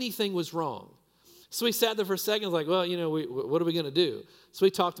tell anything was wrong. So we sat there for a second, like, well, what are we going to do? So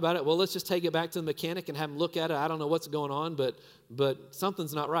we talked about it. Well, let's just take it back to the mechanic and have him look at it. I don't know what's going on, but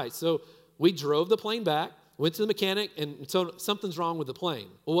something's not right. So we drove the plane back, went to the mechanic, and so something's wrong with the plane.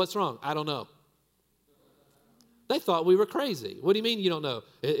 Well, what's wrong? I don't know. They thought we were crazy. What do you mean you don't know?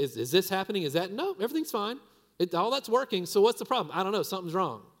 Is this happening? Is that? No, everything's fine. All that's working. So what's the problem? I don't know. Something's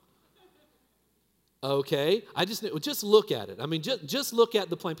wrong. Okay. Just look at it. I mean, just look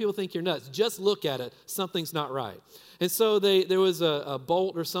at the plane. People think you're nuts. Just look at it. Something's not right. And so there was a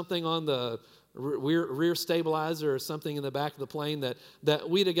bolt or something on the rear stabilizer or something in the back of the plane that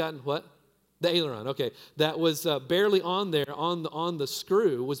we'd have gotten what? The aileron, okay. That was barely on there, on the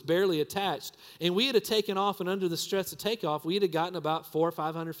screw, was barely attached. And we had taken off, and under the stress of takeoff, we'd have gotten about 400 or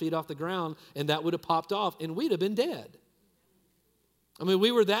 500 feet off the ground, and that would have popped off, and we'd have been dead. I mean,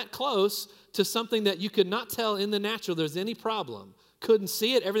 we were that close to something that you could not tell in the natural there's any problem. Couldn't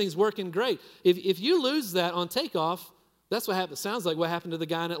see it. Everything's working great. If you lose that on takeoff, that's what happened. Sounds like what happened to the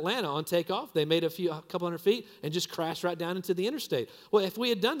guy in Atlanta on takeoff. They made a couple hundred feet and just crashed right down into the interstate. Well, if we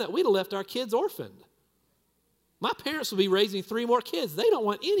had done that, we'd have left our kids orphaned. My parents would be raising 3 more kids. They don't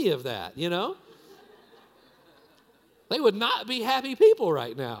want any of that, They would not be happy people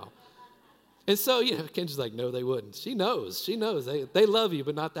right now. And so, Kendra's like, no, they wouldn't. She knows. They love you,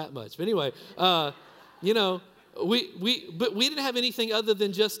 but not that much. But anyway, but we didn't have anything other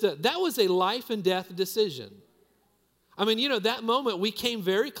than just that was a life and death decision. I mean, that moment we came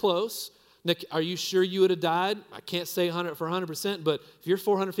very close. Nick, are you sure you would have died? I can't say 100%, but if you're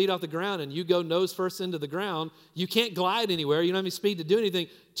 400 feet off the ground and you go nose first into the ground, you can't glide anywhere. You don't have any speed to do anything.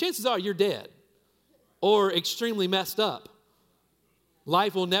 Chances are you're dead or extremely messed up.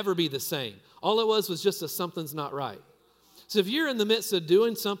 Life will never be the same. All it was just something's not right. So if you're in the midst of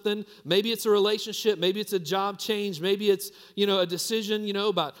doing something, maybe it's a relationship, maybe it's a job change, maybe it's, a decision,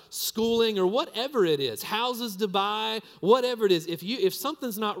 about schooling or whatever it is, houses to buy, whatever it is. If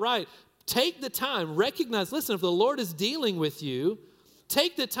something's not right, take the time, recognize, listen, if the Lord is dealing with you,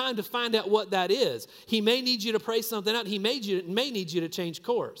 take the time to find out what that is. He may need you to pray something out. He may need you to change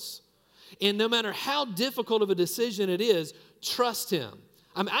course. And no matter how difficult of a decision it is, trust Him.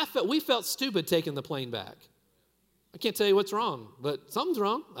 I mean, we felt stupid taking the plane back. I can't tell you what's wrong, but something's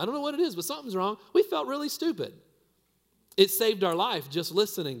wrong. I don't know what it is, but something's wrong. We felt really stupid. It saved our life just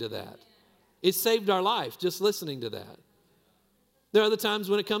listening to that. It saved our life just listening to that. There are other times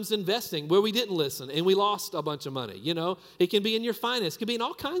when it comes to investing where we didn't listen and we lost a bunch of money. It can be in your finance. It can be in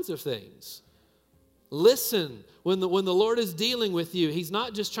all kinds of things. Listen when the Lord is dealing with you. He's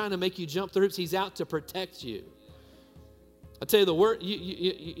not just trying to make you jump through hoops. He's out to protect you. I tell you, the word,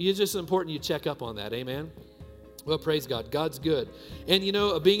 it's just important you check up on that. Amen. Well, praise God. God's good. And,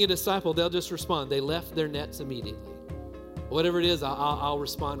 being a disciple, they'll just respond. They left their nets immediately. Whatever it is, I'll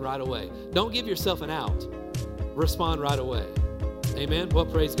respond right away. Don't give yourself an out. Respond right away. Amen. Well,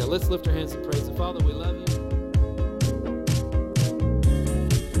 praise God. Let's lift our hands and praise Him. Father, we love you.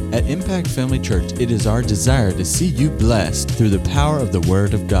 At Impact Family Church, it is our desire to see you blessed through the power of the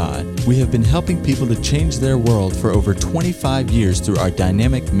Word of God. We have been helping people to change their world for over 25 years through our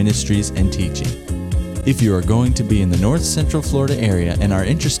dynamic ministries and teaching. If you are going to be in the North Central Florida area and are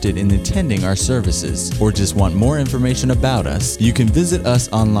interested in attending our services or just want more information about us, you can visit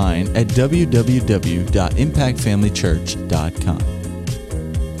us online at www.impactfamilychurch.com.